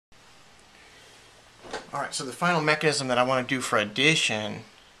Alright, so the final mechanism that I want to do for addition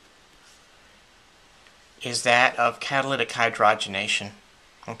is that of catalytic hydrogenation.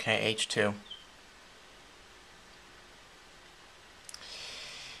 Okay, H2.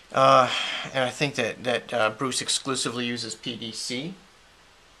 And I think that Bruce exclusively uses PDC.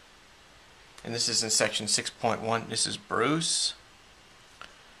 And this is in section 6.1. This is Bruce.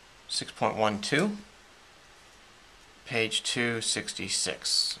 6.12. Page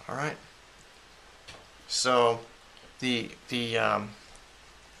 266. Alright. So the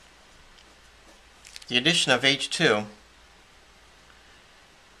addition of H2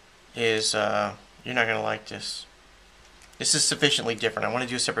 is, you're not going to like this. This is sufficiently different. I want to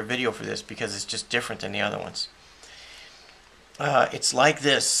do a separate video for this because it's just different than the other ones. It's like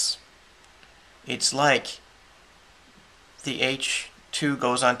this. It's like the H2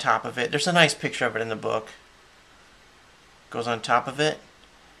 goes on top of it. There's a nice picture of it in the book. Goes on top of it.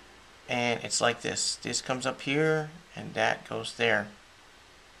 And it's like this. This comes up here and that goes there.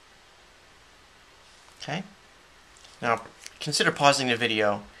 Okay? Now consider pausing the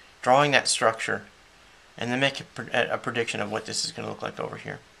video, drawing that structure, and then make a prediction of what this is going to look like over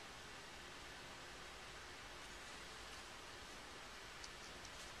here.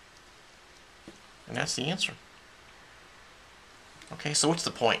 And that's the answer. Okay, so what's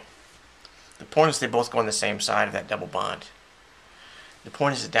the point? The point is they both go on the same side of that double bond. The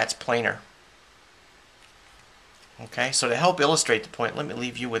point is that that's planar. Okay, so to help illustrate the point, let me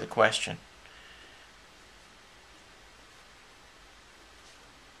leave you with a question.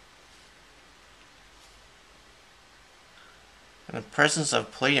 In the presence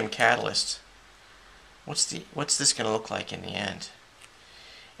of palladium catalyst, what's this going to look like in the end?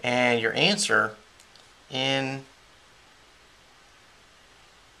 And your answer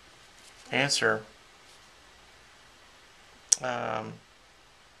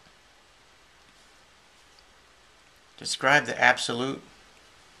describe the absolute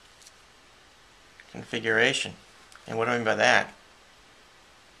configuration. And what do I mean by that?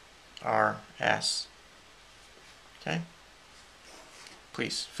 RS. Okay?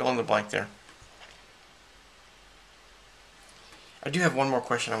 Please, fill in the blank there. I do have one more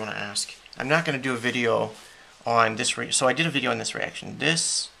question I want to ask. I'm not going to do a video on this, so I did a video on this reaction.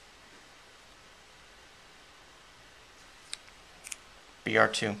 This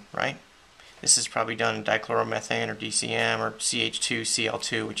Br2, right? This is probably done in dichloromethane or DCM or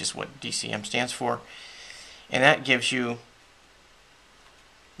CH2Cl2, which is what DCM stands for. And that gives you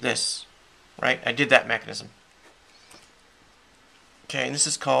this, right? I did that mechanism. Okay, and this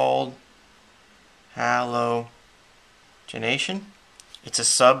is called halogenation. It's a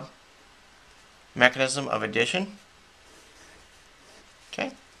sub-mechanism of addition.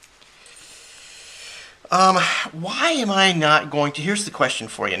 Okay. Why am I not going to, here's the question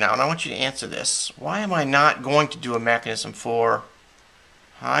for you now, and I want you to answer this. Why am I not going to do a mechanism for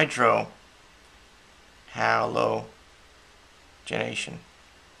hydrohalogenation?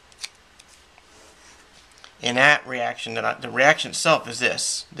 In that reaction, the reaction itself is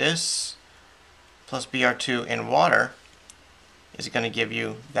this. This plus Br2 in water is going to give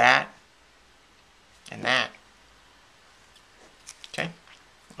you that and that. Okay?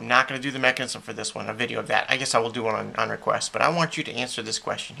 I'm not going to do the mechanism for this one, a video of that. I guess I will do one on request, but I want you to answer this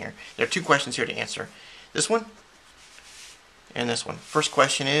question here. There are two questions here to answer. This one and this one. First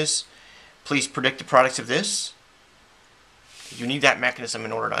question is, please predict the products of this. You need that mechanism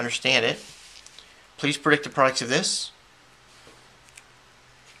in order to understand it. Please predict the products of this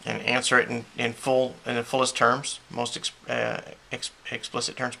and answer it in the fullest terms, most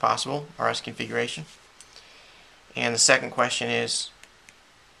explicit terms possible, RS configuration. And the second question is,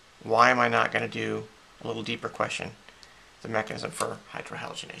 why am I not going to do a little deeper question, the mechanism for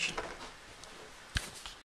hydrohalogenation?